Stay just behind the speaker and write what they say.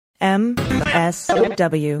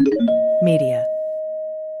MSW Media.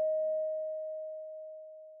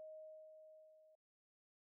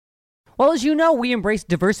 Well, as you know, we embrace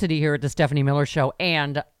diversity here at the Stephanie Miller Show,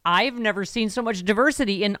 and I've never seen so much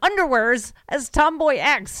diversity in underwears as Tomboy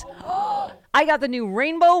X. I got the new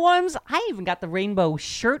rainbow ones. I even got the rainbow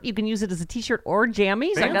shirt. You can use it as a t-shirt or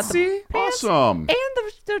jammies. Fancy? I got the pants Awesome. and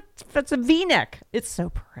it's a V-neck. It's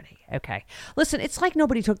so pretty. Okay. Listen, it's like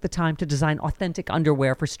nobody took the time to design authentic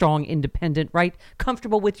underwear for strong, independent, right?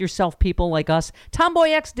 Comfortable with yourself people like us.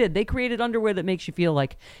 Tomboy X did. They created underwear that makes you feel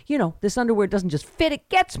like, you know, this underwear doesn't just fit, it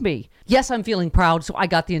gets me. Yes, I'm feeling proud, so I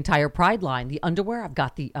got the entire Pride line. The underwear, I've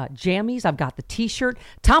got the jammies, I've got the t-shirt.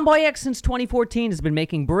 Tomboy X since 2014 has been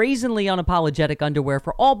making brazenly unapologetic underwear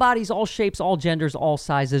for all bodies, all shapes, all genders, all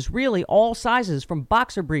sizes. Really, all sizes, from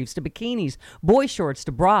boxer briefs to bikinis, boy shorts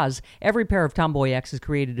to bras. Every pair of Tomboy X is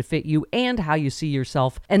created to fit you and how you see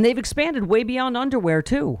yourself. And they've expanded way beyond underwear,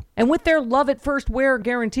 too. And with their love at first wear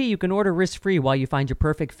guarantee, you can order risk-free while you find your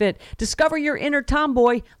perfect fit. Discover your inner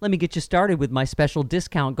tomboy. Let me get you started with my special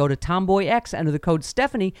discount. Go to Tomboy X, enter the code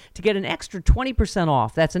Stephanie to get an extra 20%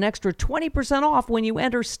 off. That's an extra 20% off when you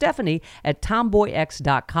enter Stephanie at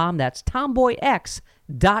tomboyx.com. That's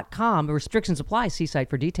tomboyx.com. Restrictions apply. See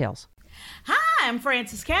site for details. Hi, I'm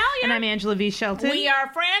Frances Callier. And I'm Angela V. Shelton. We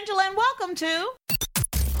are Frangela, and welcome to...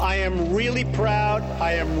 I am really proud.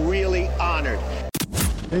 I am really honored.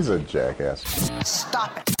 He's a jackass.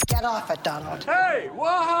 Stop it. Get off it, Donald. Hey,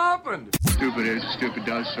 what happened? Stupid is, stupid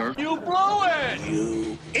does, sir. You blew it!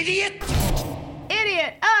 You idiot!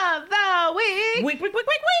 Idiot of the Week. Week.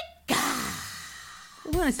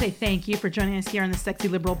 We want to say thank you for joining us here on the Sexy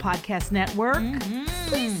Liberal Podcast Network.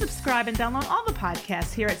 Please subscribe and download all the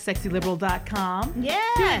podcasts here at sexyliberal.com.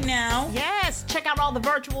 Yes. Do it now. Yes. Check out all the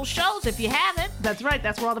virtual shows if you haven't. That's right.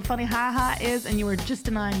 That's where all the funny ha-ha is, and you were just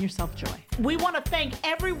denying yourself joy. We want to thank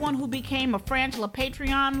everyone who became a Frangela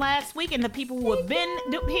Patreon last week and the people who have been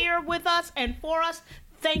here with us and for us.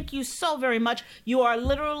 Thank you so very much. You are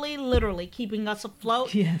literally keeping us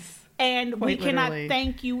afloat. Yes. And Quite we cannot literally.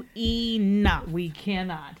 Thank you enough. We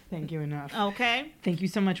cannot thank you enough. Okay? Thank you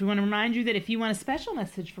so much. We want to remind you that if you want a special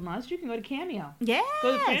message from us, you can go to Cameo. Yes.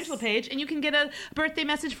 Go to the Frangela page, and you can get a birthday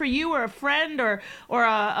message for you or a friend or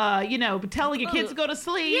telling your kids to go to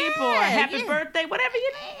sleep or happy birthday, whatever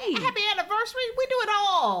you need. Happy anniversary. We do it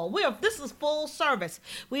all. This is full service.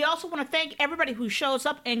 We also want to thank everybody who shows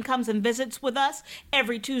up and comes and visits with us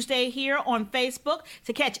every Tuesday here on Facebook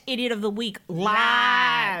to catch Idiot of the Week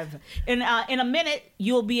live. In a minute,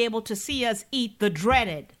 you'll be able to see us eat the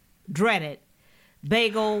dreaded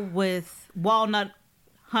bagel with walnut,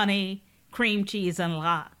 honey, cream cheese, and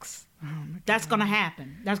lox. That's going to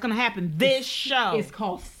happen. This show. It's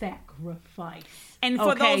called Sacrifice. And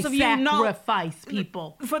for those of you who know, sacrifice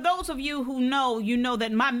people. For those of you who know, you know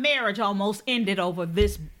that my marriage almost ended over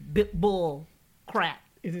this bull crap.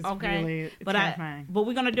 It is okay? really but terrifying. But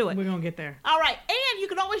we're going to do it. We're going to get there. All right. And you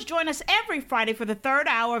can always join us every Friday for the third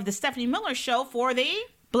hour of the Stephanie Miller Show for the...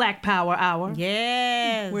 Black Power Hour.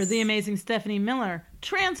 Yes. Where the amazing Stephanie Miller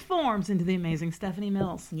transforms into the amazing Stephanie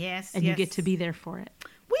Mills. Yes, And you get to be there for it.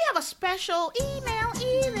 We have a special email.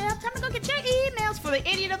 Time to go get your emails for the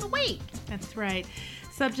Idiot of the Week. That's right.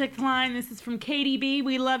 Subject line, this is from Katie B.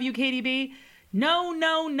 We love you, Katie B. No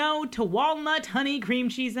to walnut, honey, cream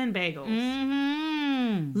cheese, and bagels.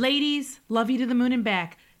 Mm-hmm. Ladies, love you to the moon and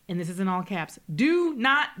back. And this is in all caps. Do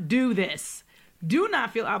not do this. Do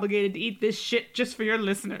not feel obligated to eat this shit just for your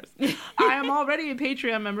listeners. I am already a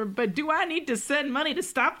Patreon member, but do I need to send money to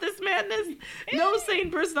stop this madness? No sane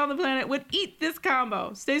person on the planet would eat this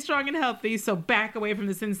combo. Stay strong and healthy, so back away from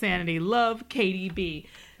this insanity. Love, Katie B.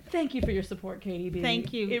 Thank you for your support, Katie B.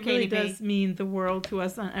 Thank you, It Katie really B. does mean the world to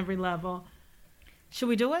us on every level. Should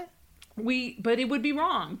we do it? But it would be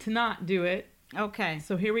wrong to not do it. Okay.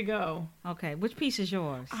 So here we go. Okay. Which piece is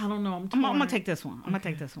yours? I don't know. I'm going to take this one. I'm going to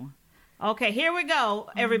take this one. Okay, here we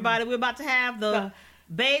go, everybody. We're about to have the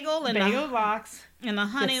bagel and bagel the lox and the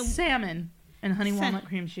honey salmon and honey walnut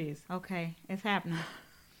cream cheese. Okay, it's happening.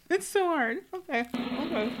 It's so hard. Okay.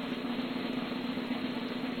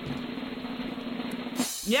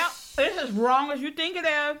 Yep, it's as wrong as you think it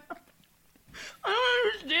is. I don't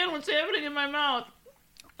understand what's happening in my mouth.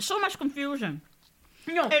 So much confusion.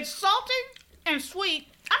 No, It's salty and sweet.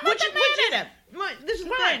 I'm not that mad at it. This is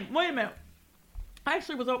fine. Wait a minute. I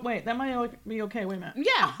actually was. Wait, that might be okay. Wait a minute.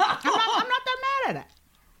 Yeah, I'm not that mad at it.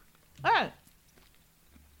 All right.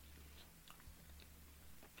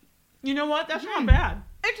 You know what? That's not bad.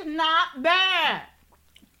 It's not bad.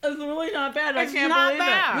 It's really not bad. It's I can't not believe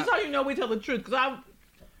bad. it. This is how you know we tell the truth. Because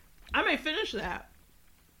I may finish that.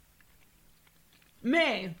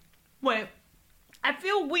 May. Wait. I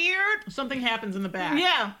feel weird. Something happens in the back.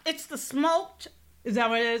 Yeah, it's the smoked. Is that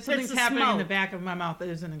what it is? Something's the happening in smoke. the back of my mouth that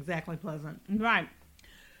isn't exactly pleasant. Right.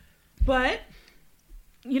 But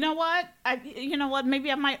You know what?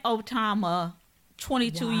 Maybe I might owe Tom a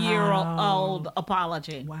 22-year-old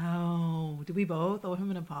apology. wow, do we both owe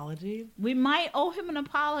him an apology? We might owe him an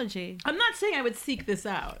apology. I'm not saying I would seek this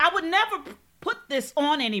out. I would never put this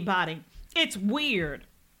on anybody. It's weird.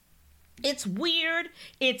 It's weird.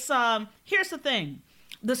 It's here's the thing.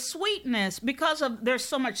 The sweetness, because of there's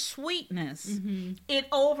so much sweetness, it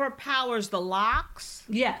overpowers the lox.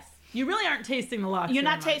 Yes, you really aren't tasting the lox. You're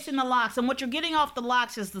very not much. tasting the lox, and what you're getting off the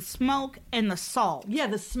lox is the smoke and the salt. Yeah,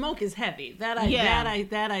 the smoke is heavy. That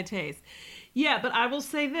I taste. Yeah, but I will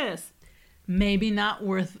say this: maybe not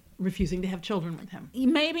worth refusing to have children with him.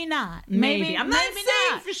 Maybe not. Maybe. I'm not maybe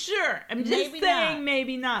saying not. for sure. I'm just Maybe saying not.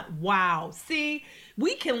 maybe not. Wow. See,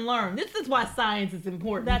 we can learn. This is why science is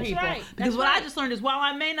important, That's people. right. Because That's what I right. just learned is while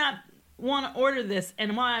I may not want to order this,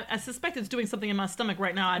 and while I suspect it's doing something in my stomach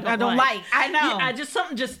right now, I don't like. I know. Yeah,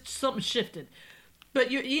 something shifted.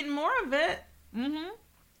 But you're eating more of it. Because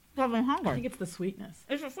I'm I hungry. think it's the sweetness.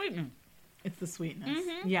 It's a sweetness. It's the sweetness.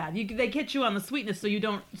 Yeah, they get you on the sweetness so you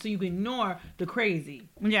can ignore the crazy.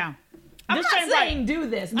 Yeah. I'm This not ain't saying right. do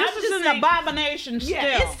this. This I'm is just an saying, abomination still.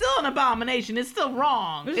 yeah, it's still an abomination. It's still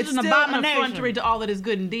wrong. This it's is an still abomination. an effrontery to all that is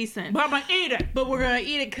good and decent. But I'm going to eat it. But we're gonna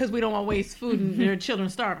eat it because we don't want to waste food and there are children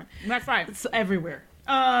starving. That's right. It's everywhere.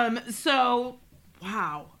 So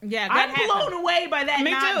wow. Yeah, I'm that happened. blown away by that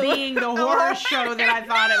Me not too. being the horror show that I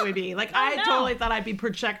thought it would be. Like I know. totally thought I'd be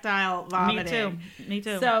projectile vomiting. Me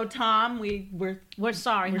too. So Tom, we're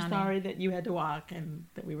sorry, We're honey. sorry that you had to walk and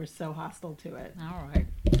that we were so hostile to it. All right.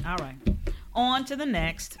 All right. On to the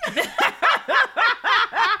next.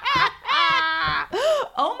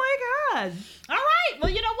 Oh my God. All right.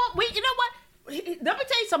 Well, you know what? Let me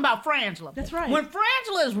tell you something about Frangela. That's right. When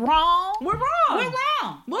Frangela is wrong, We're wrong. We're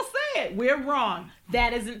wrong. We'll say it. We're wrong.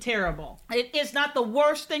 That isn't terrible. It's not the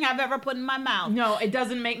worst thing I've ever put in my mouth. No, it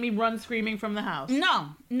doesn't make me run screaming from the house. No.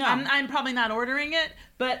 I'm probably not ordering it,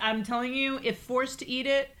 but I'm telling you, if forced to eat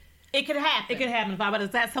it, It could happen. it could happen. If I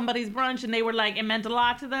was at somebody's brunch and they were like, it meant a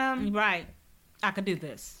lot to them. Right. I could do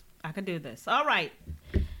this. All right.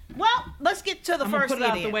 Well, let's get to the I'm gonna first put it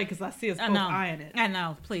out idiot. the way because I see us I both know. eyeing it. I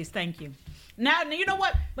know. Please, thank you. Now, you know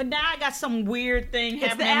what? But now I got some weird thing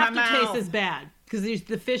It's the happening in my mouth. aftertaste is bad because there's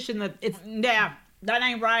the fish and Yeah, that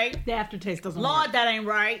ain't right. the aftertaste doesn't Lord, work. that ain't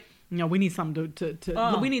right. No, we need something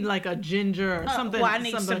to we need like a ginger or something. well, I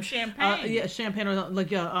need something, some champagne. yeah, champagne or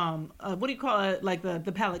like a what do you call it? Like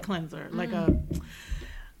the palate cleanser, like a.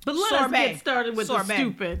 But let Sorbet. us get started with the Sorbet.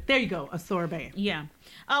 stupid. There you go, a sorbet. Yeah.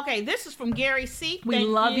 Okay, this is from Gary C. We Thank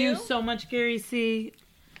love you so much, Gary C.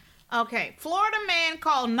 Okay, Florida man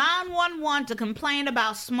called 911 to complain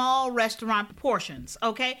about small restaurant portions.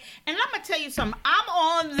 Okay, and I'm gonna tell you something. I'm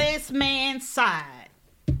on this man's side.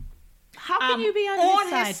 How can I'm you be on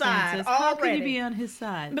his side, Francis? How can you already. be on his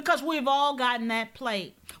side? Because we've all gotten that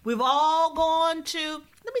plate. We've all gone to,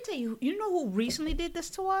 let me tell you, you know who recently did this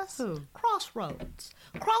to us? Who? Crossroads.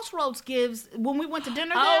 Crossroads gives, when we went to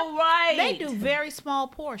dinner Oh, there, right. they do very small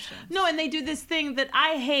portions. No, and they do this thing that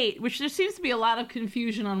I hate, which there seems to be a lot of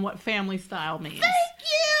confusion on what family style means. Thank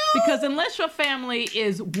you! Because unless your family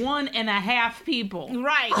is 1.5 people,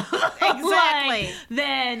 Right, exactly. like,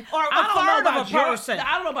 then Or a I don't know third of about a your- person.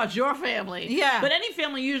 I don't know about your family. Yeah. But any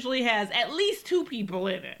family usually has at least 2 people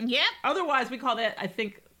in it. Yep. Otherwise, we call that, I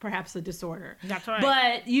think, perhaps a disorder. That's right.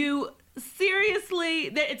 But you seriously,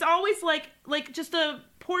 it's always like just a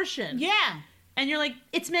portion. Yeah. And you're like,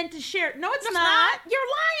 it's meant to share. No, it's That's not. You're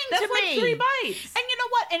lying That's to like me. 3 bites. And you know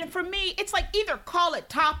what? And for me, it's like either call it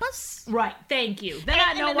tapas. Right. Thank you. Then and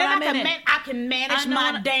I know then what I'm I in can it. I can manage I know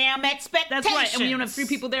my what- damn expectations. That's right. And when you have 3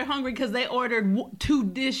 people, they're hungry because they ordered 2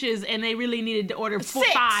 dishes and they really needed to order 4,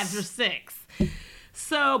 6. 5 or 6.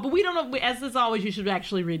 So, but we don't know. As is always, you should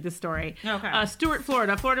actually read this story. Okay. Stuart,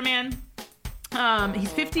 Florida man.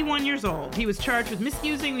 He's 51 years old. He was charged with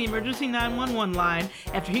misusing the emergency 911 line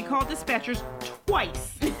after he called dispatchers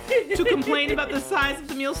twice to complain about the size of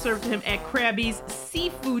the meal served to him at Krabby's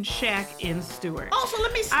Seafood Shack in Stuart. Also,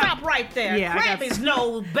 let me stop right there. yeah, I got- Krabby's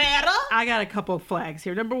no better. I got a couple of flags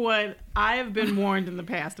here. Number 1, I have been warned in the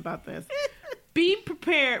past about this. Be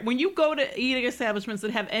prepared when you go to eating establishments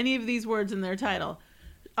that have any of these words in their title.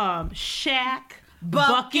 Shack,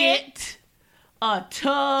 bucket, a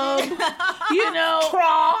tub,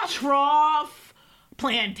 trough,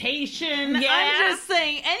 plantation. Yeah. I'm just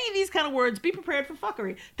saying, any of these kind of words, be prepared for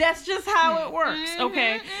fuckery. That's just how it works,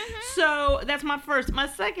 okay? So that's my first. My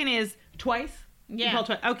second is twice. Yeah. You call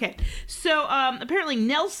twice. Okay. So apparently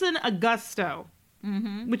Nelson Augusto,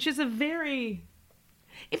 which is a very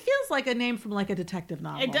like a name from like a detective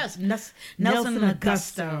novel. It does. Nelson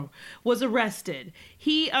Augusto was arrested.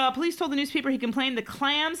 Police told the newspaper he complained the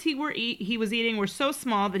clams he was eating were so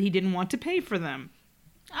small that he didn't want to pay for them.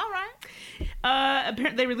 All right.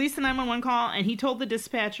 Apparently, they released the 911 call, and he told the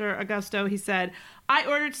dispatcher, Augusto, he said, I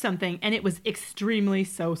ordered something, and it was extremely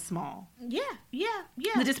so small. Yeah.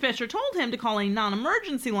 The dispatcher told him to call a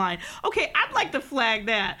non-emergency line. Okay, I'd like to flag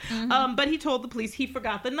that. But he told the police he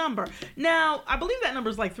forgot the number. Now, I believe that number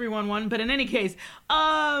is like 311, but in any case,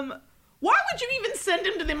 why would you even send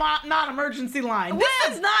him to the non-emergency line?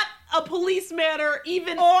 This is not a police matter,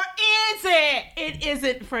 even. Or is it? It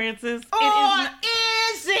isn't, Francis.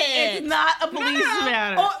 Is it? It's not a police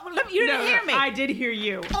matter. You didn't hear me. I did hear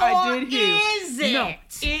you. I did hear you. Is it? No,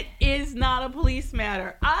 it is not a police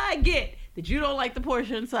matter. I get that you don't like the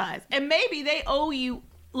portion size, and maybe they owe you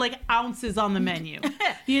like ounces on the menu,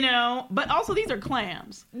 but also these are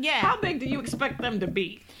clams. Yeah. How big do you expect them to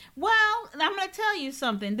be? Well, I'm going to tell you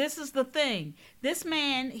something. This is the thing. This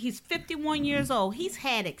man, he's 51 years old. He's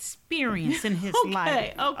had experience in his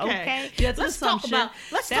life. Okay. Yeah, Let's talk about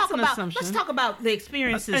the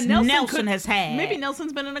experiences Nelson Nelson has had. Maybe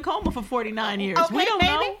Nelson's been in a coma for 49 years. Okay, we don't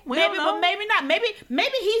know. We don't know. But maybe not.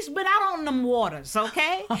 Maybe he's been out on them waters,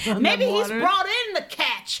 okay? Maybe he's brought in the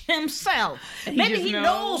catch himself. Maybe he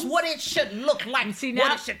knows what it should look like, See,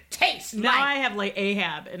 what it should taste like. Now I have like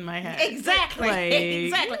Ahab in my head. Exactly.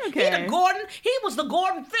 Exactly. Okay. He was the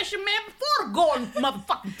Gordon fisherman before the Gordon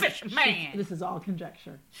motherfucking fisherman. This is all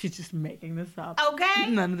conjecture. She's just making this up. Okay?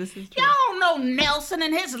 None of this is true. Y'all don't know Nelson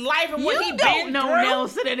and his life and what he You been don't know through.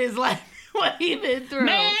 Nelson and his life. What he been through.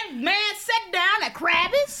 Man sat down at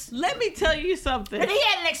Krabby's. Let me tell you something. And he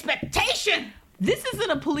had an expectation. This isn't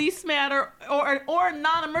a police matter or a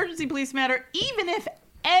non-emergency police matter, even if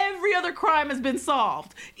every other crime has been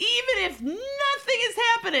solved. Even if nothing is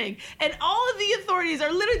happening. And all of the authorities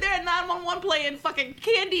are literally there at 911 playing fucking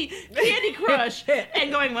Candy Crush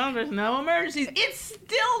and going, well, there's no emergencies. It's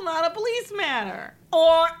still not a police matter.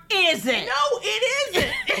 Or is it? No, it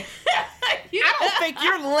isn't. I don't think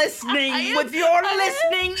you're listening with your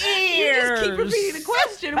listening ears. You just keep repeating the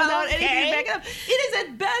question without anything to back it up. It is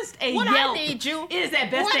at best a What Yelp. I need you. It is at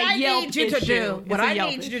best What a I Yelp need you to issue. do. It's What a I Yelp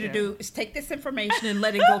need you to issue. do is take this information and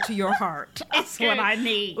let it go to your heart. That's what I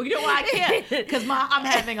need. Well, you know why I can't? Because I'm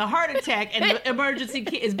having a heart attack and the emergency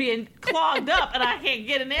kit is being clogged up and I can't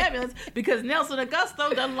get an ambulance because Nelson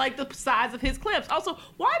Augusto doesn't like the size of his clams. Also,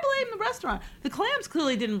 why blame the restaurant? The clams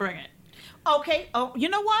clearly didn't bring it. Okay. Oh, you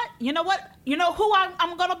know what? You know who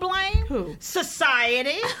I'm gonna blame? Who?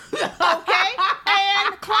 Society. Okay.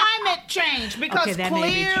 And climate change. Because Okay, that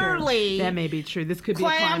clearly that may be true. This could be a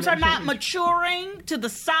clams climate are not change. maturing to the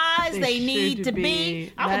size they need should to be.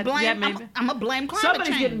 be. I'm gonna blame climate Somebody's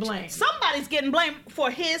change. getting blamed. Somebody's getting blamed for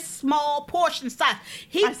his small portion size.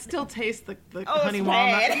 I still taste the honey it's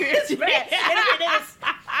walnut. bad. It's bad. It is.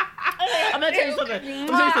 I'm gonna tell you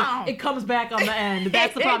something. It comes back on the end.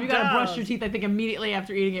 That's the problem. You gotta brush your teeth, I think, immediately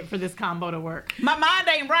after eating it for this combo to work. My mind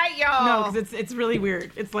ain't right, y'all. No, because it's really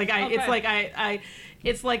weird. It's like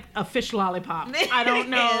it's like a fish lollipop. I don't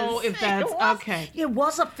know if that's okay. It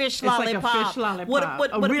was a fish It's like lollipop. a fish lollipop.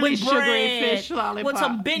 With A really sugary bread, fish lollipop. with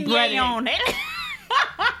some beignet Breaded. on it.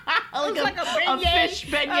 It was like a beignet. fish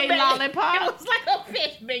beignet lollipop? It was like a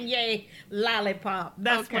fish beignet lollipop.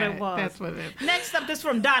 That's what it was. That's what it is. Next up, this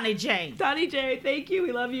from Donnie J. Donnie J, thank you.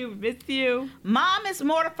 We love you. Miss you. Mom is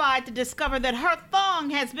mortified to discover that her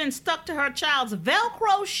thong has been stuck to her child's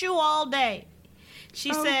Velcro shoe all day.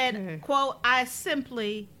 She said, quote, I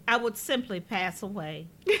would simply pass away.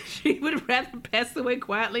 She would rather pass away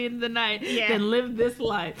quietly in the night than live this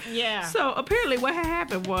life. Yeah. So apparently what had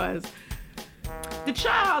happened was the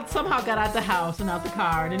child somehow got out the house and out the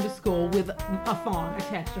car and into school with a thong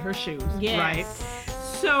attached to her shoes. Yes. Right?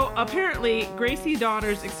 So apparently Gracie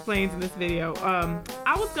Daughters explains in this video,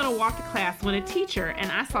 I was going to walk to class when a teacher, and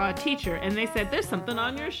I saw a teacher, and they said, there's something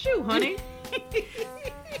on your shoe, honey.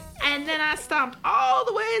 And then I stomped all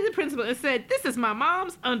the way to the principal and said, this is my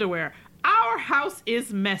mom's underwear. Our house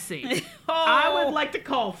is messy. I would like to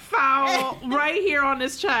call foul right here on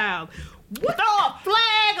this child. Throw a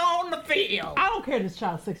flag on the field. I don't care if this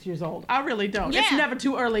child's 6 years old. I really don't. Yeah. It's never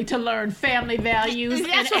too early to learn family values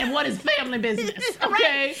and what is family business. Okay?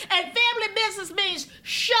 Right. And family business means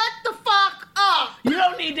shut the fuck You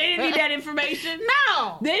don't need. They didn't need that information.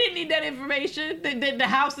 No. They didn't need that information. The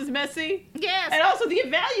house is messy. Yes. And also the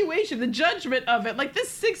evaluation, the judgment of it. Like, this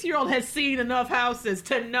 6-year-old has seen enough houses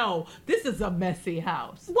to know this is a messy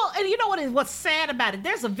house. Well, and you know what's sad about it?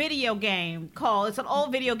 There's a video game it's an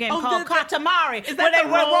old video game Oh, called Katamari. is that where the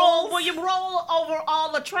roll, rolls? where you roll over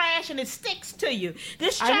all the trash and it sticks to you.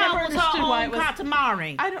 This I never child was understood her why own it was-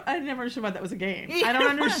 Katamari. I never understood why that was a game. I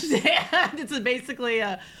don't understand. It's basically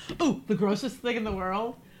the grossest thing in the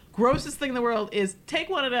world. Grossest thing in the world is take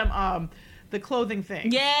one of them the clothing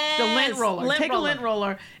thing. Yes, The lint roller. lint Take roller. a lint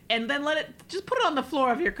roller and then just put it on the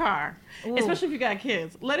floor of your car. Ooh. Especially if you got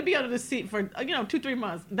kids. Let it be under the seat for 2-3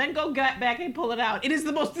 months. Then go back and pull it out. It is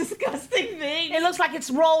the most disgusting thing. It looks like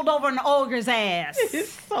it's rolled over an ogre's ass.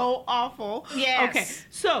 It's so awful. Yes. Okay.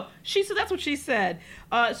 So that's what she said.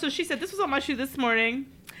 So she said, this was on my shoe this morning.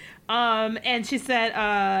 And she said,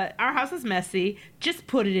 our house is messy. Just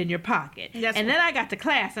put it in your pocket. That's and then I got to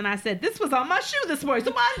class and I said, this was on my shoe this morning.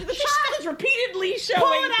 So the child is repeatedly showing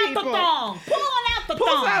Pulling out people. the thong. Pulling out the Pulls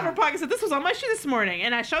thong. it out of her pocket. Said, this was on my shoe this morning.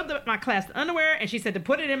 And I showed my class the underwear and she said to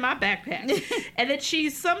put it in my backpack. And then she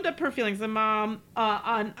summed up her feelings. The mom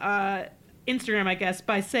on Instagram, I guess,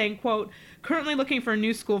 by saying, quote, currently looking for a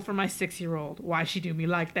new school for my 6-year-old. Why she do me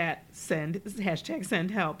like that? Hashtag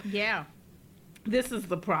send help. Yeah. This is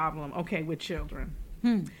the problem, okay, with children.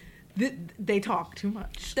 They talk too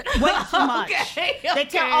much. Way too much. Okay, They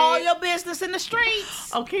tell okay. all your business in the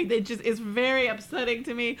streets. Okay, it's very upsetting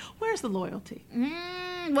to me. Where's the loyalty?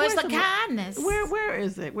 Where's the kindness? Where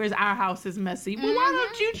is it? Where's our house is messy? Well, why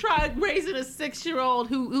don't you try raising a 6-year-old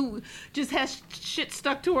who just has shit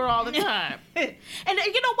stuck to her all the time? And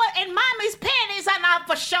you know what? And mommy's panties are not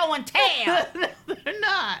for show and tell. They're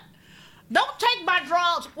not. Don't take my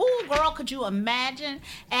drawers. Ooh, girl, could you imagine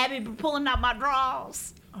Abby pulling out my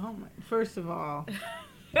drawers? Oh my! First of all,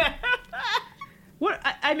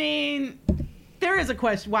 I mean, there is a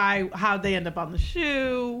question how they end up on the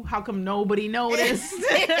shoe. How come nobody noticed?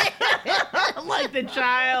 Like the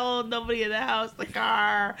child, nobody in the house, the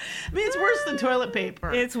car. I mean, it's worse than toilet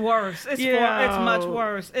paper. It's worse. It's much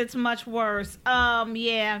worse. It's much worse.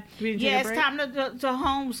 Yeah. It's time to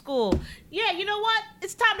homeschool. Yeah, you know what?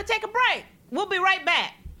 It's time to take a break. We'll be right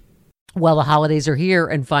back. Well, the holidays are here,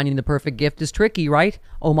 and finding the perfect gift is tricky, right?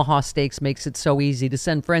 Omaha Steaks makes it so easy to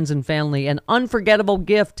send friends and family an unforgettable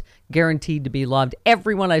gift guaranteed to be loved.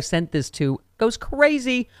 Everyone I've sent this to goes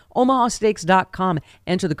crazy. OmahaSteaks.com.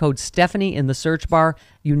 Enter the code Stephanie in the search bar.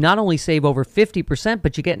 You not only save over 50%,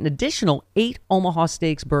 but you get an additional 8 Omaha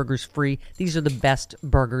Steaks burgers free. These are the best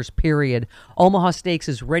burgers, period. Omaha Steaks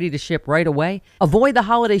is ready to ship right away. Avoid the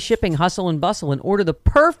holiday shipping hustle and bustle and order the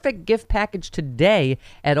perfect gift package today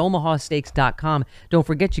at OmahaSteaks.com. Don't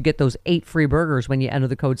forget you get those 8 free burgers when you enter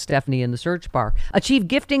the code Stephanie in the search bar. Achieve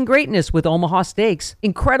gifting greatness with Omaha Steaks.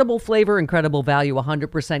 Incredible flavor, incredible value,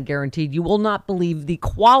 100% guaranteed. You will not believe the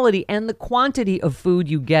quality and the quantity of food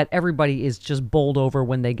you get. Everybody is just bowled over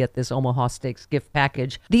when they get this Omaha Steaks gift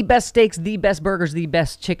package. The best steaks, the best burgers, the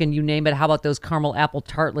best chicken, you name it. How about those caramel apple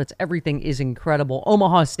tartlets? Everything is incredible.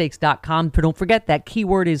 OmahaSteaks.com. But don't forget that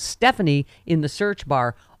keyword is Stephanie in the search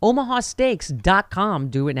bar. OmahaSteaks.com.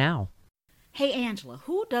 Do it now. Hey, Angela,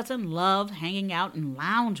 who doesn't love hanging out in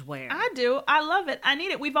loungewear? I do. I love it. I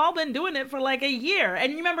need it. We've all been doing it for like a year.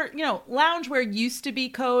 And remember, loungewear used to be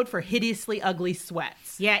code for hideously ugly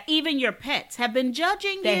sweats. Yeah, even your pets have been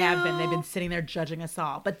judging you. They have been. They've been sitting there judging us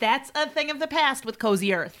all. But that's a thing of the past with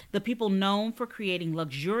Cozy Earth. The people known for creating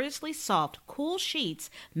luxuriously soft, cool sheets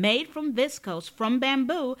made from viscose from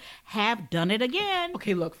bamboo have done it again.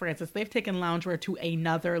 Okay, look, Francis, they've taken loungewear to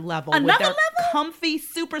another level. Another with their level? comfy,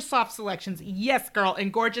 super soft selections. Yes, girl, in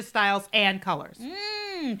gorgeous styles and colors.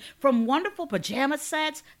 From wonderful pajama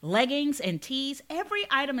sets, leggings, and tees, every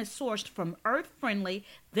item is sourced from earth-friendly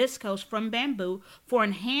viscose from bamboo for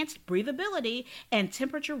enhanced breathability and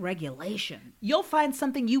temperature regulation. You'll find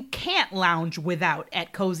something you can't lounge without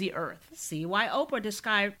at Cozy Earth. See why Oprah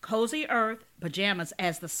described Cozy Earth pajamas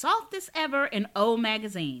as the softest ever in O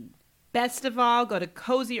Magazine. Best of all, go to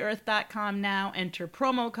CozyEarth.com now, enter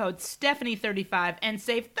promo code Stephanie35, and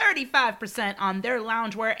save 35% on their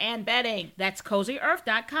loungewear and bedding. That's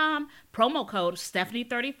CozyEarth.com, promo code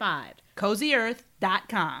Stephanie35.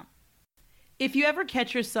 CozyEarth.com. If you ever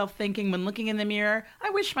catch yourself thinking when looking in the mirror, I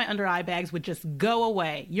wish my under eye bags would just go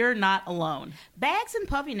away, you're not alone. Bags and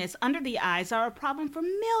puffiness under the eyes are a problem for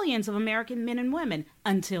millions of American men and women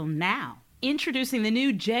until now. Introducing the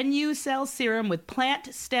new GenuCell serum with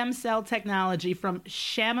plant stem cell technology from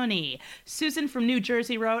Chamonix. Susan from New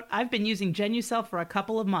Jersey wrote, I've been using GenuCell for a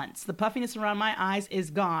couple of months. The puffiness around my eyes is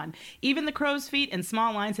gone. Even the crow's feet and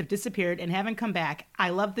small lines have disappeared and haven't come back. I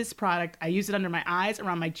love this product. I use it under my eyes,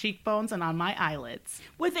 around my cheekbones, and on my eyelids.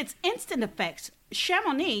 With its instant effects,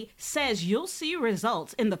 Chamonix says you'll see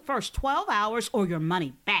results in the first 12 hours or your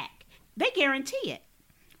money back. They guarantee it.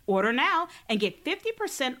 Order now and get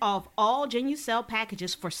 50% off all GenuCell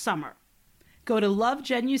packages for summer. Go to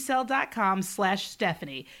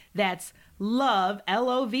lovegenucell.com/Stephanie. That's love,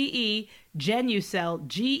 L-O-V-E, GenuCell,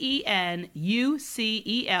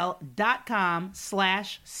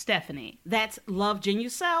 GenuCell.com/Stephanie. That's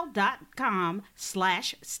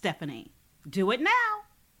lovegenucell.com/Stephanie. Do it now.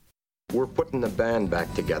 We're putting the band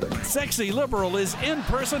back together. Sexy Liberal is in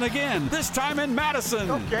person again, this time in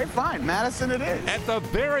Madison. Okay, fine. Madison it is. At the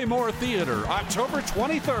Barrymore Theater, October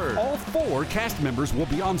 23rd. All 4 cast members will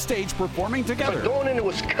be on stage performing together. We're going into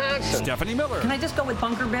Wisconsin. Stephanie Miller. Can I just go with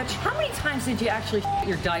bunker bitch? How many times did you actually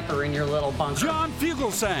your diaper in your little bunker? John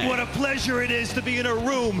Fugelsang. What a pleasure it is to be in a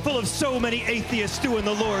room full of so many atheists doing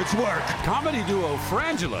the Lord's work. Comedy duo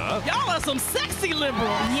Frangela. Y'all are some sexy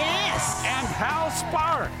liberals. Yes. And Hal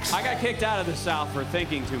Sparks. I got kicked out of the South for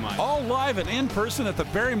thinking too much. All live and in person at the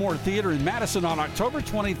Barrymore Theater in Madison on October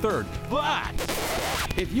 23rd. But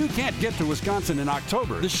if you can't get to Wisconsin in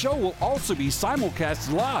October, the show will also be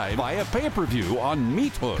simulcast live via pay-per-view on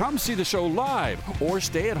Meathook. Come see the show live or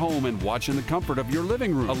stay at home and watch in the comfort of your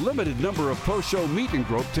living room. A limited number of post-show meet and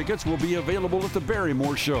grope tickets will be available at the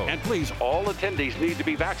Barrymore show. And please, all attendees need to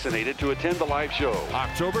be vaccinated to attend the live show.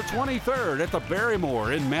 October 23rd at the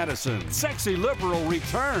Barrymore in Madison. Sexy Liberal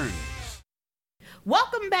returns.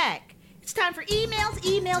 Welcome back. It's time for emails.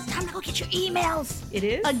 Time to go get your emails. It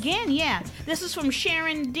is? Again, yeah. This is from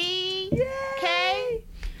Sharon D. Yay. Okay.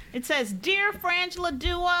 It says, Dear Frangela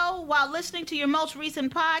Duo, while listening to your most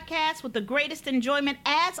recent podcast with the greatest enjoyment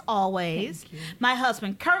as always, my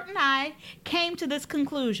husband Kurt and I came to this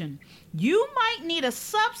conclusion. You might need a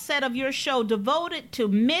subset of your show devoted to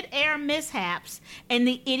mid-air mishaps and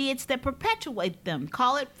the idiots that perpetuate them.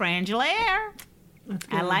 Call it Frangela Air. That's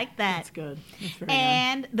good. I like that. That's good. That's very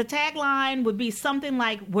and the tagline would be something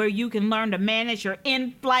like where you can learn to manage your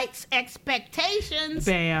in-flight expectations.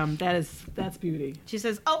 Bam. That's beauty. She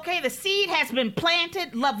says, okay, the seed has been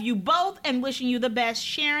planted. Love you both and wishing you the best.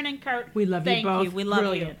 Sharon and Kurt. We love Thank you both. You. We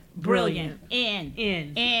love you. Brilliant.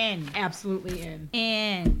 In. Absolutely in.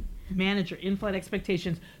 In. Manage your in-flight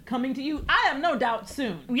expectations. Coming to you, I have no doubt,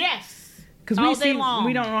 soon. Yes. Because we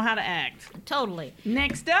don't know how to act. Totally.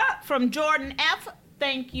 Next up, from Jordan F.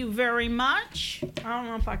 Thank you very much. I don't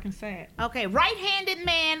know if I can say it. Okay. Right-handed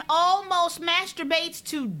man almost masturbates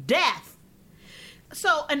to death.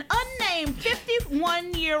 So, an unnamed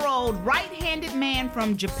 51-year-old right-handed man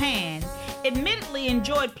from Japan admittedly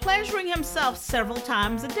enjoyed pleasuring himself several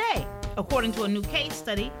times a day, according to a new case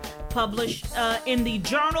study published in the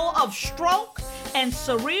Journal of Stroke and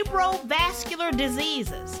Cerebrovascular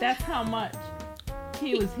Diseases. That's how much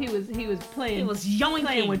he was playing. He was yoinking.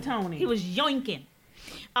 Playing with Tony. He was yoinking.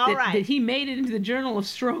 All right. That he made it into the Journal of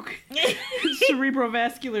Stroke and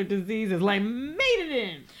Cerebrovascular Diseases. Like, made it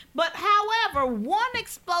in. But however, one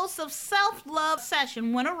explosive self-love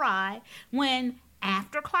session went awry when,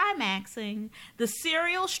 after climaxing, the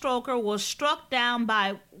serial stroker was struck down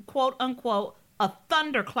by, quote-unquote, a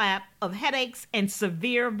thunderclap of headaches and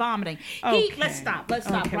severe vomiting. Okay. Let's stop Okay,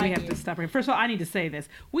 right we have here. to stop right. First of all, I need to say this.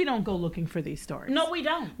 We don't go looking for these stories. No, we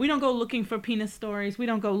don't. We don't go looking for penis stories. We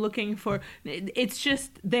don't go looking for... It's just,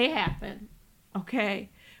 they happen. Okay?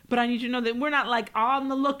 But I need you to know that we're not, like, on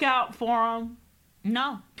the lookout for them.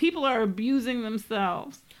 No. People are abusing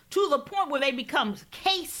themselves. To the point where they become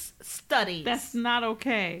case studies. That's not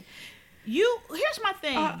okay. Here's my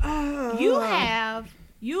thing. You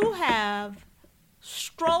have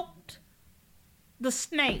stroked the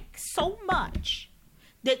snake so much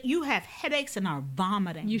that you have headaches and are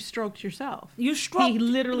vomiting. You stroked yourself. You stroked. He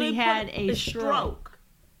literally had a stroke.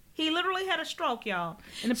 He literally had a stroke, y'all.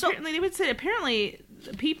 And apparently, they would say,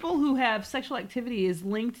 people who have sexual activity is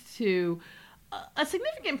linked to a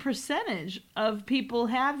significant percentage of people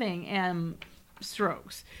having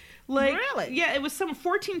strokes. Like, really? Yeah, it was some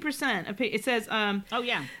 14% of it says,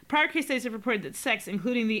 prior case studies have reported that sex,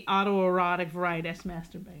 including the autoerotic variety, that's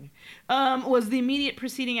masturbating, was the immediate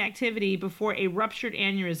preceding activity before a ruptured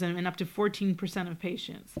aneurysm in up to 14% of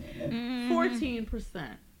patients.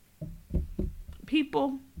 14%.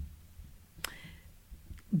 People,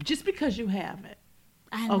 just because you have it,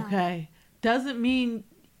 okay, doesn't mean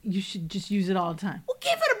you should just use it all the time. Well,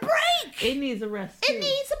 give it a break. It needs a rest too. It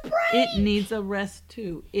needs a break. It needs a rest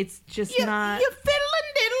too. It's just not. Your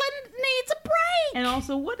fiddling diddling needs a break. And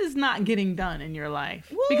also, what is not getting done in your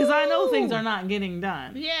life? Because I know things are not getting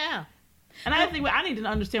done. Yeah. And I think I need to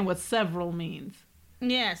understand what several means.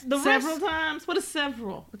 Yes. Several times? What is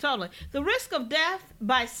several? Totally. The risk of death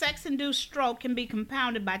by sex-induced stroke can be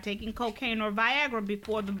compounded by taking cocaine or Viagra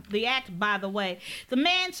before the act, by the way. The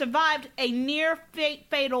man survived a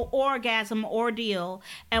near-fatal orgasm ordeal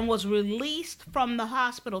and was released from the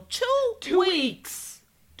hospital 2 weeks.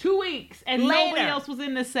 2 weeks. And later. Nobody else was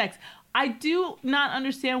in this sex. I do not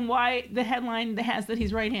understand why the headline has that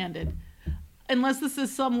he's right-handed. Unless this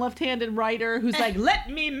is some left-handed writer who's like, let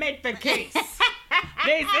me make the case.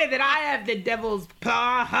 They say that I have the devil's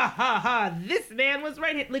paw. Ha ha ha. This man was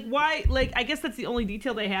right-handed. Like, why? Like, I guess that's the only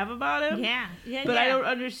detail they have about him. Yeah. But I don't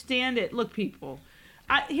understand it. Look, people.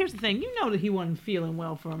 Here's the thing. You know that he wasn't feeling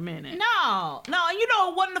well for a minute. No. And you know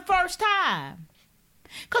it wasn't the first time.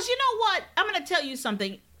 Because you know what? I'm going to tell you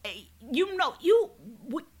something. You know,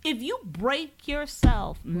 if you break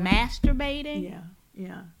yourself masturbating.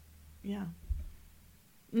 Yeah.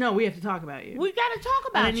 No, we have to talk about you. We got to talk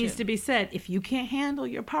about you. It needs to be said. If you can't handle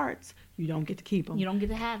your parts, you don't get to keep them. You don't get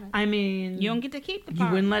to have it. I mean, you don't get to keep the parts. You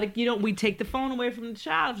wouldn't let it. You don't. We take the phone away from the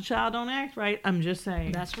child. If the child don't act right. I'm just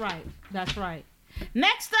saying. That's right.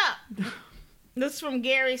 Next up, this is from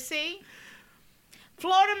Gary C.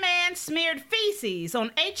 Florida man smeared feces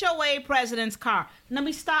on HOA president's car. Let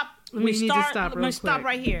me stop. Let me stop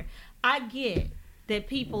right here. I get that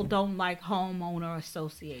people don't like homeowner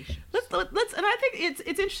associations. Let's and I think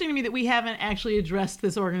it's interesting to me that we haven't actually addressed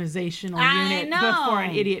this organizational unit before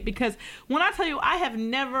an idiot, because when I tell you I have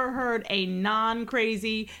never heard a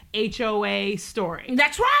non-crazy HOA story.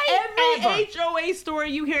 That's right. Every HOA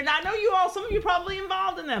story you hear, now I know some of you probably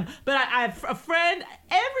involved in them, but I have a friend,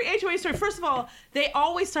 every HOA story, first of all, they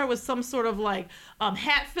always start with some sort of like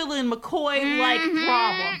Hatfield and McCoy-like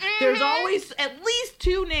problem. There's always at least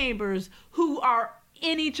two neighbors who are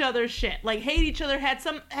in each other's shit, like hate each other, had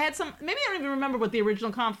some maybe I don't even remember what the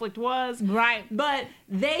original conflict was, right, but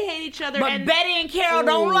they hate each other. But Betty and Carol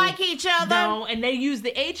don't like each other. No, and they use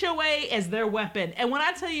the HOA as their weapon. And when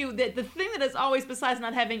I tell you that the thing that has always, besides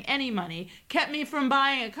not having any money, kept me from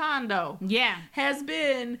buying a condo, has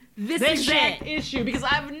been this exact issue, because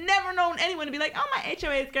I've never known anyone to be like, oh, my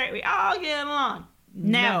HOA is great, we all get along.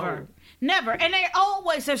 Never. And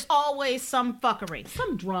there's always some fuckery.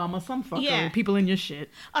 Some drama, some fuckery. People in your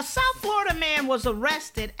shit. A South Florida man was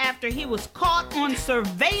arrested after he was caught on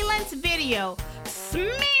surveillance video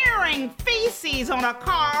smearing feces on a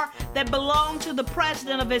car that belonged to the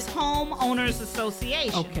president of his homeowners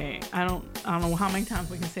association. Okay, I don't know how many times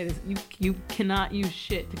we can say this. You cannot use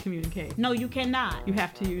shit to communicate. No, you cannot. You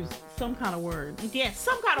have to use some kind of words. Yeah,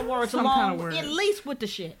 some kind of words at least with the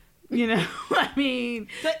shit. You know, I mean,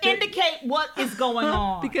 to indicate what is going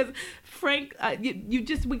on. Because Frank,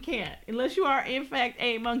 we can't, unless you are in fact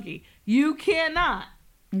a monkey. You cannot.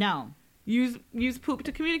 No. Use poop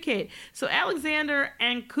to communicate. So Alexander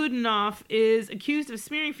Ankudinoff is accused of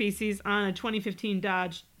smearing feces on a 2015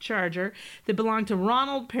 Dodge Charger that belonged to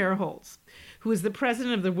Ronald Perholtz, who is the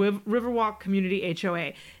president of the Riverwalk Community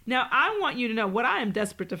HOA. Now, I want you to know, what I am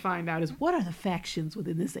desperate to find out is, what are the factions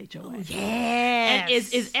within this HOA? Yes. And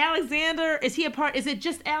is Alexander, is he a part, is it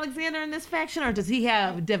just Alexander in this faction, or does he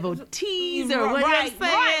have devotees, or what right,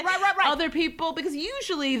 other people? Because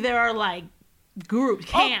usually there are like groups,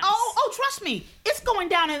 camps. Oh, trust me. It's going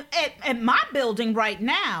down at my building right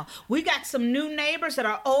now. We got some new neighbors that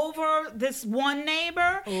are over this one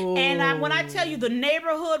neighbor. Oh. And when I tell you the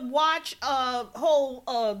neighborhood watch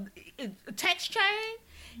whole text chain,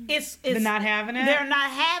 they're not having it? They're not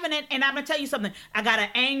having it. And I'm going to tell you something. I got an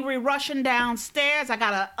angry Russian downstairs. I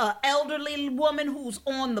got a elderly woman who's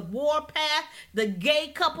on the warpath. The gay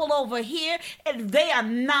couple over here. And they are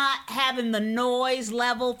not having the noise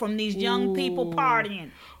level from these young people partying.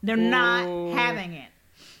 They're not having it.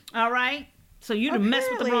 All right? So you done mess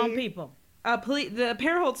with the wrong people. The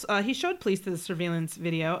Perholtz, he showed police the surveillance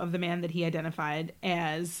video of the man that he identified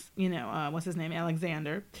as, what's his name,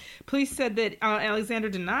 Alexander. Police said that Alexander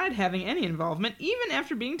denied having any involvement, even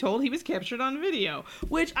after being told he was captured on video,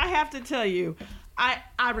 which I have to tell you,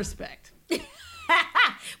 I respect.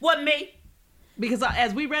 What, me? Because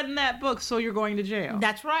as we read in that book, So You're Going to Jail.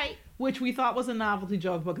 That's right. Which we thought was a novelty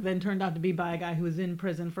joke book, then turned out to be by a guy who was in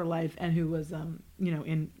prison for life and who was,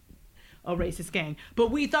 in a racist gang.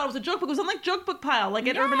 But we thought it was a joke book. It was on like Joke Book Pile, like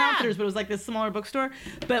at Urban Outfitters, but it was like this smaller bookstore.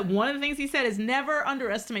 But one of the things he said is never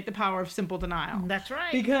underestimate the power of simple denial. That's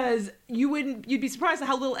right. Because you'd be surprised at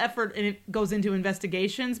how little effort it goes into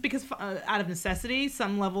investigations, because out of necessity,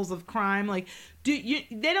 some levels of crime, like they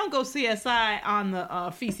don't go CSI on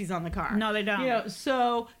the feces on the car. No, they don't. You know,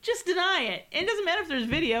 so just deny it. It doesn't matter if there's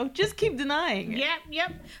video, just keep denying it.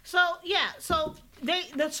 Yep. So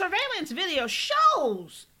the surveillance video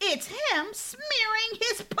shows it's him smearing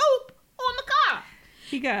his poop on the car.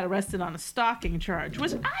 He got arrested on a stalking charge,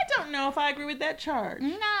 which I don't know if I agree with that charge.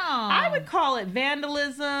 No. I would call it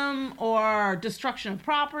vandalism or destruction of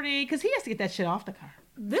property, because he has to get that shit off the car.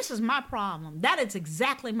 This is my problem. That is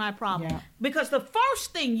exactly my problem. Yeah. Because the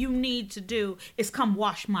first thing you need to do is come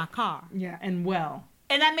wash my car. Yeah, and well.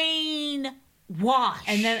 And I mean, wash.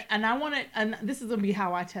 And I want to, and this is going to be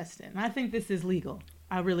how I test it. And I think this is legal.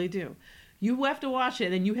 I really do. You have to wash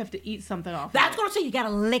it, and you have to eat something off. That's of going to say you got to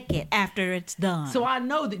lick it after it's done. So I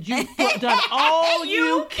know that you've done all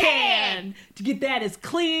you can to get that as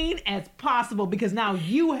clean as possible, because now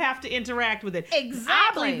you have to interact with it. Exactly.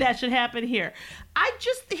 I believe that should happen here.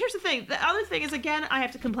 Here's the thing. The other thing is, again, I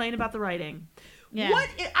have to complain about the writing. Yeah. I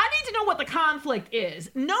need to know what the conflict is.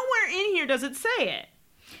 Nowhere in here does it say it.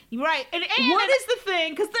 Right. And what is the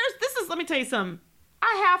thing? Because let me tell you something.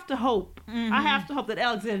 I have to hope that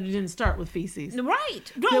Alexander didn't start with feces.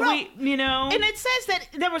 Right. No. And it says that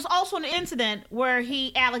there was also an incident where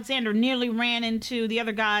Alexander nearly ran into the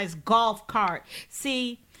other guy's golf cart.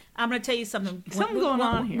 See, I'm going to tell you something. Something going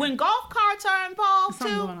on here. When golf carts are involved,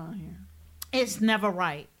 something going on here. It's never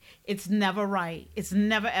right. It's never right. It's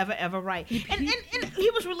never, ever, ever right. And he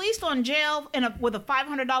was released on jail with a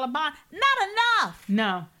 $500 bond. Not enough.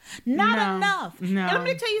 No. Not enough. No. And let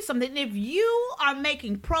me tell you something. If you are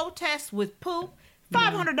making protests with poop,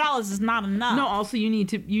 $500 is not enough. No, also you need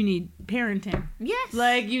parenting. Yes.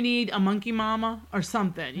 Like you need a monkey mama or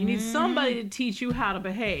something. You need somebody to teach you how to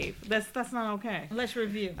behave. That's not okay. Let's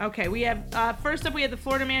review. Okay, we have first up we had the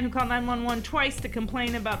Florida man who called 911 twice to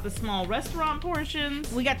complain about the small restaurant portions.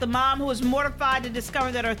 We got the mom who was mortified to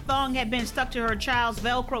discover that her thong had been stuck to her child's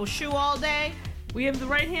Velcro shoe all day. We have the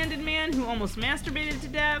right-handed man who almost masturbated to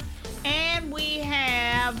death. And we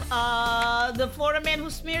have the Florida man who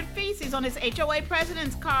smeared feces on his HOA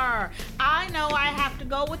president's car. I know I have to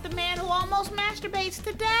go with the man who almost masturbates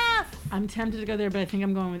to death. I'm tempted to go there, but I think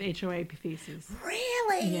I'm going with HOA feces.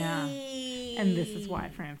 Really? Yeah. And this is why,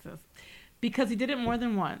 Francis. Because he did it more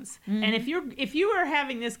than once. Mm-hmm. And if you are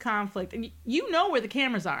having this conflict, and you know where the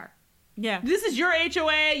cameras are. Yeah. This is your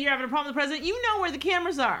HOA, you're having a problem with the president, you know where the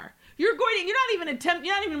cameras are. You're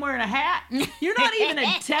not even wearing a hat. You're not even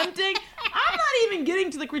attempting. I'm not even getting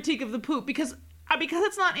to the critique of the poop because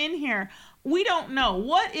it's not in here. We don't know.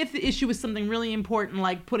 What if the issue was something really important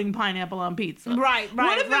like putting pineapple on pizza? Right.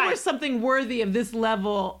 What if there was something worthy of this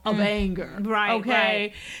level of anger? Right. Okay.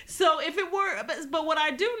 Right. So if it were, but what I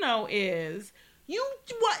do know is you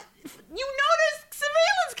notice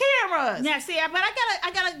surveillance cameras. Yeah. See, but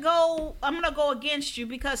I gotta go. I'm gonna go against you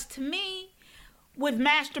because to me, with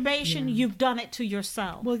masturbation, you've done it to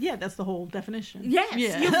yourself. Well, yeah, that's the whole definition. Yes,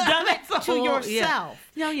 you've done it to yourself.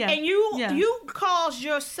 Yeah. And you caused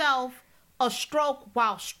yourself a stroke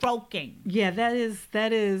while stroking. Yeah, that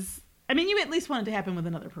is. I mean, you at least want it to happen with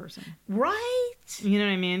another person, right? You know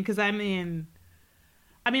what I mean? Because I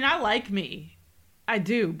like me. I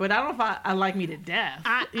do, but I don't know if I like me to death.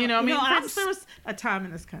 There was a time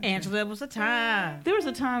in this country. Angela, there was a time. There was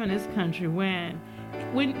a time in this country when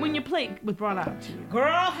your plate was brought out to you.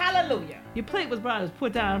 Girl, hallelujah. Your plate was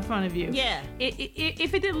put down in front of you. Yeah.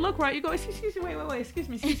 If it didn't look right, you go, excuse me, wait, excuse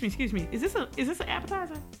me. Is this an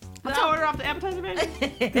appetizer? Did I order off the appetizer menu?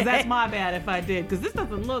 Because that's my bad if I did, because this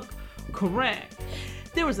doesn't look correct.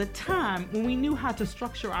 There was a time when we knew how to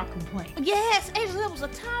structure our complaint. Yes, Angela, there was a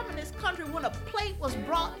time in this country when a plate was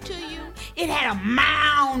brought to you, it had a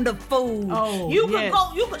mound of food. Oh, you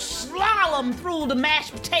could slalom through the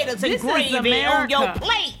mashed potatoes and gravy on your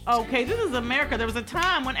plate. Okay, this is America. There was a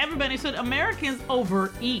time when everybody said Americans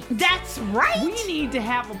overeat. That's right. We need to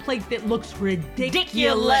have a plate that looks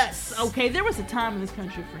ridiculous. Okay, there was a time in this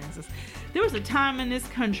country, Francis. There was a time in this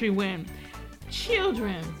country when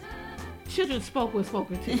children spoke was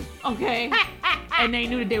spoken to, okay? and they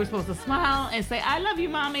knew that they were supposed to smile and say, I love you,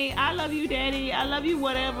 mommy, I love you, daddy, I love you,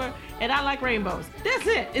 whatever, and I like rainbows. That's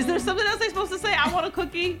it. Is there something else they're supposed to say? I want a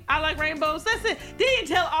cookie, I like rainbows. That's it. They didn't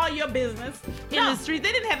tell all your business in the street.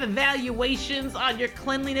 They didn't have evaluations on your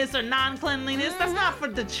cleanliness or non-cleanliness. That's not for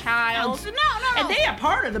the child. No. And they are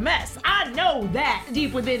part of the mess. I know that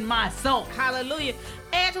deep within my soul. Hallelujah.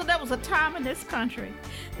 Angela, there was a time in this country.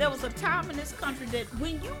 There was a time in this country that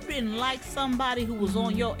when you didn't like somebody who was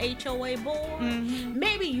on your HOA board,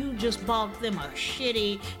 maybe you just bought them a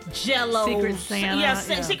shitty Jello. Secret Santa. Yeah,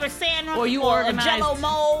 Secret Santa. Or you or organized. a Jello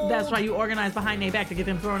mold. That's right, you organized behind their back to get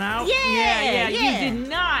them thrown out. Yeah. You did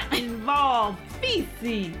not involve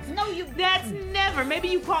feces. No, you. That's never. Maybe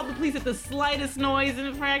you called the police at the slightest noise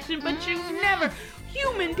infraction, but you never.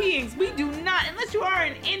 Human beings, we do not, unless you are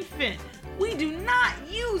an infant, we do not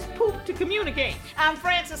use poop to communicate. I'm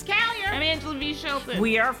Frances Callier. I'm Angela V. Shelton.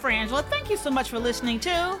 We are Frangela. Thank you so much for listening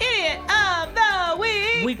to Idiot of the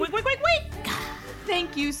Week. Week.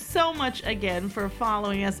 Thank you so much again for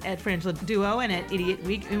following us at Frangela Duo and at Idiot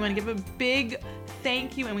Week. We want to give a big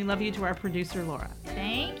thank you and we love you to our producer, Laura.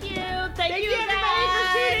 Thank you. Thank you everybody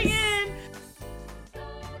for tuning in.